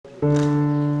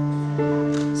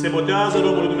Se botează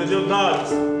robul lui Dumnezeu Darius.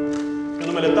 În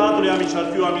numele Tatălui, amin, și al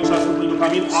Fiului, amin, și al Sfântului Duh,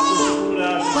 amin. Acum și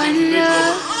pururea și în vecii.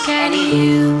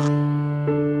 Amin.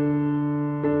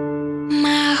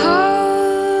 My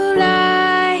whole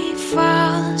life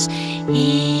falls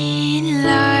in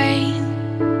line.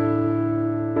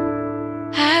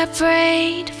 I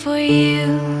prayed for you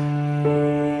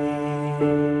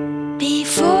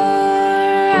before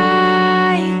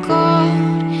I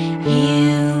called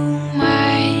you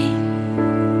mine.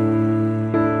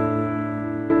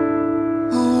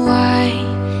 Oh, I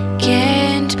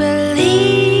can't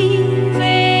believe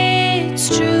it's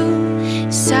true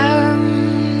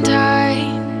sometimes.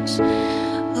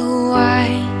 Oh, I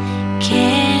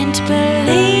can't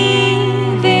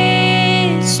believe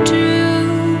it's true.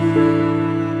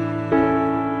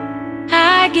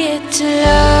 I get to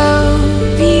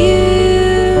love you.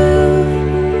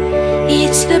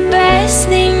 It's the best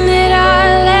thing that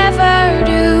I'll ever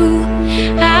do.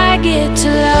 I get to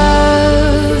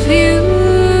love you.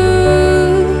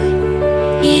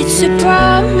 It's a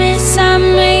promise I'm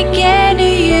making to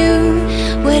you.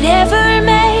 Whatever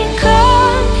may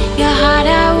come, your heart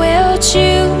I will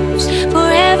choose.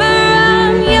 Forever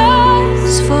I'm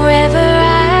yours, forever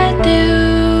I do.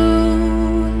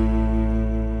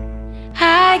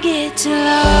 I get to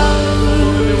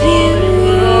love you.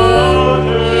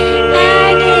 I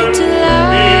get to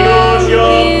love you.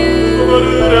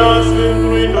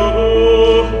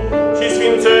 Și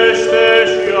sfințește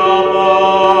și apa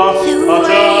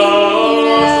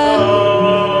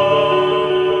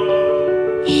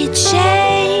It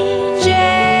changes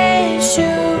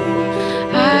who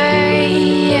I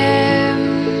am.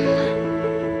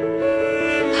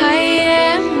 I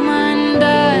am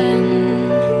undone.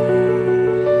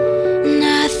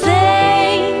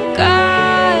 Nothing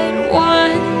God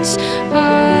wants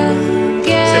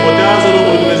again. Se botează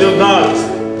robul lui Dumnezeu Darius.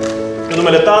 În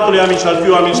numele Tatălui, amin, și al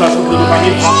Fiului, amin, și al Sfântului Duh,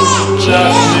 amin. Acum și pururea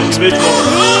și în vecii vecilor.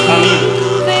 Amin.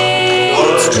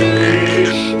 It's true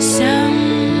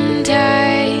sometimes.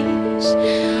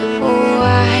 Oh,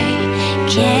 I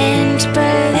can't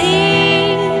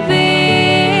believe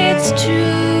it's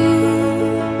true.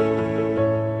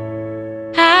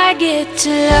 I get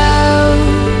to love